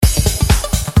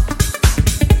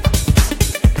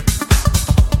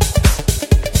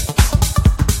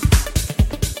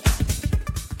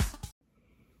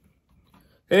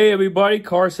Hey everybody,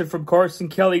 Carson from Carson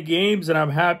Kelly Games, and I'm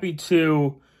happy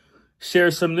to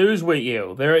share some news with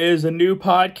you. There is a new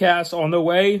podcast on the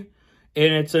way,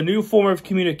 and it's a new form of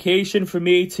communication from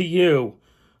me to you,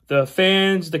 the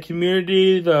fans, the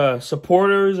community, the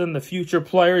supporters, and the future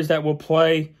players that will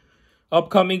play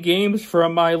upcoming games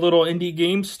from my little indie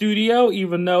game studio,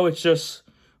 even though it's just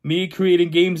me creating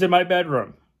games in my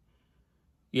bedroom.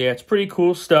 Yeah, it's pretty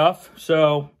cool stuff.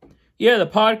 So yeah, the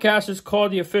podcast is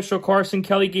called the official Carson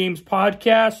Kelly Games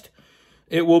Podcast.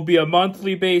 It will be a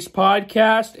monthly based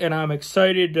podcast, and I'm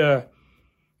excited to,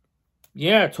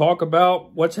 talk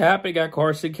about what's happening at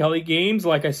Carson Kelly Games.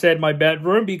 Like I said, my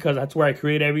bedroom, because that's where I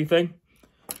create everything,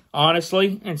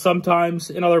 honestly. And sometimes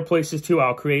in other places too,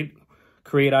 I'll create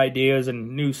ideas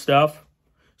and new stuff.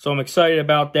 So I'm excited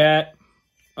about that.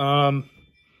 We're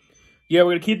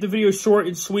going to keep the video short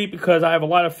and sweet because I have a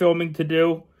lot of filming to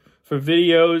do for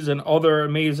videos and other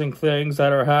amazing things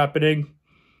that are happening.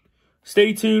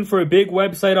 Stay tuned for a big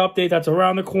website update that's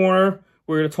around the corner.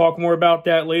 We're going to talk more about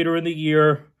that later in the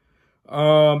year.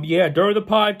 During the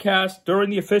podcast, during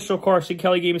the official Carson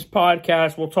Kelly Games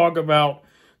Podcast, we'll talk about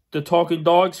the Talking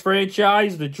Dogs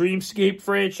franchise, the Dreamscape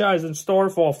franchise, and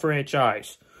Starfall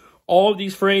franchise. All of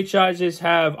these franchises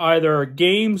have either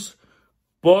games,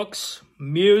 books,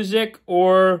 music,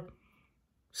 or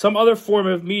some other form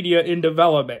of media in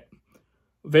development,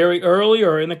 very early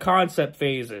or in the concept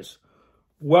phases.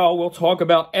 Well, we'll talk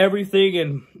about everything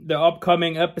in the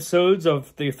upcoming episodes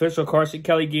of the official Carson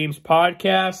Kelly Games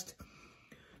Podcast.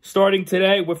 Starting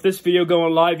today, with this video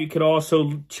going live, you can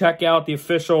also check out the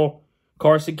official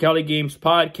Carson Kelly Games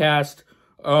Podcast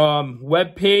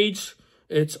webpage.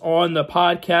 It's on the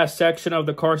podcast section of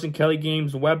the Carson Kelly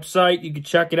Games website. You can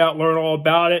check it out, learn all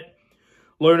about it.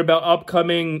 Learn about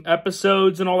upcoming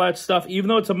episodes and all that stuff, even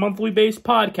though it's a monthly based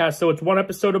podcast, so it's one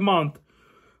episode a month.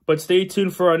 But stay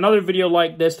tuned for another video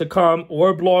like this to come, or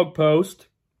a blog post,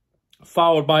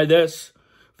 followed by this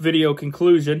video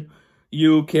conclusion.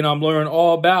 You can learn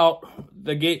all about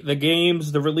the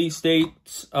games, the release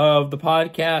dates of the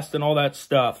podcast, and all that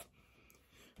stuff.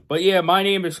 But yeah, my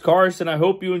name is Carson. I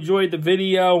hope you enjoyed the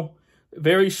video.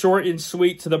 Very short and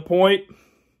sweet, to the point.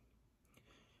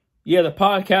 Yeah, the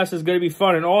podcast is going to be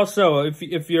fun. And also,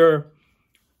 since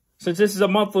this is a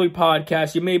monthly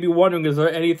podcast, you may be wondering, is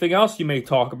there anything else you may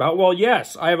talk about? Well,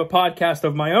 yes, I have a podcast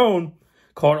of my own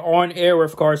called On Air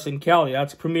with Carson Kelly.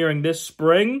 That's premiering this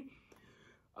spring.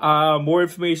 More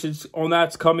information on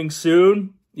that's coming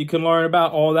soon. You can learn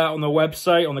about all that on the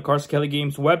website, on the Carson Kelly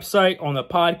Games website, on the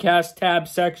podcast tab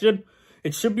section.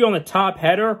 It should be on the top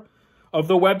header of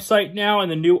the website now in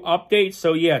the new update.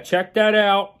 So yeah, check that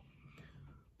out.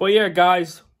 But yeah,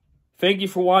 guys, thank you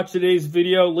for watching today's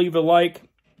video. Leave a like,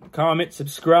 comment,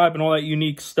 subscribe, and all that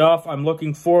unique stuff. I'm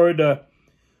looking forward to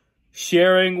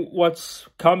sharing what's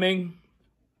coming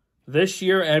this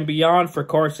year and beyond for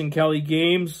Carson Kelly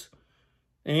Games.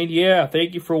 And yeah,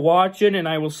 thank you for watching, and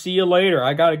I will see you later.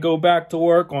 I got to go back to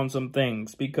work on some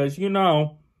things because, I'm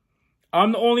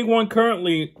the only one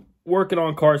currently working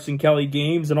on Carson Kelly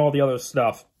Games and all the other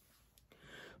stuff.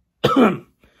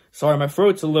 Sorry, my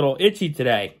throat's a little itchy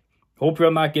today. Hopefully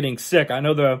I'm not getting sick. I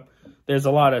know there's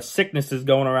a lot of sicknesses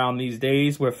going around these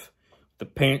days with the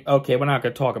pain. Okay, we're not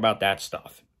going to talk about that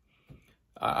stuff.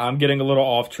 I'm getting a little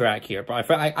off track here. But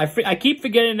I keep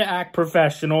forgetting to act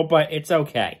professional, but it's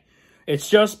okay. It's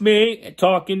just me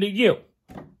talking to you.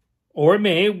 Or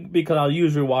me, because I'll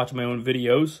usually watch my own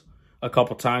videos a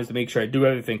couple times to make sure I do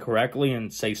everything correctly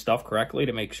and say stuff correctly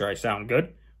to make sure I sound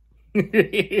good.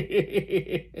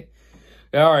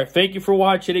 All right, thank you for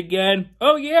watching again.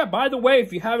 Oh, yeah, by the way,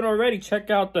 if you haven't already, check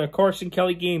out the Carson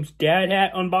Kelly Games Dad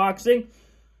Hat unboxing.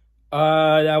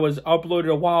 That was uploaded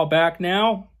a while back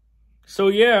now. So,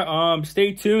 yeah,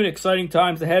 stay tuned. Exciting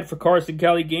times ahead for Carson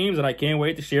Kelly Games, and I can't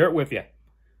wait to share it with you.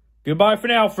 Goodbye for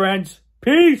now, friends.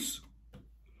 Peace!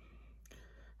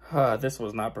 This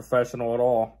was not professional at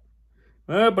all.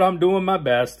 But I'm doing my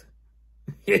best.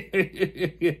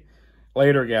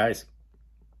 Later, guys.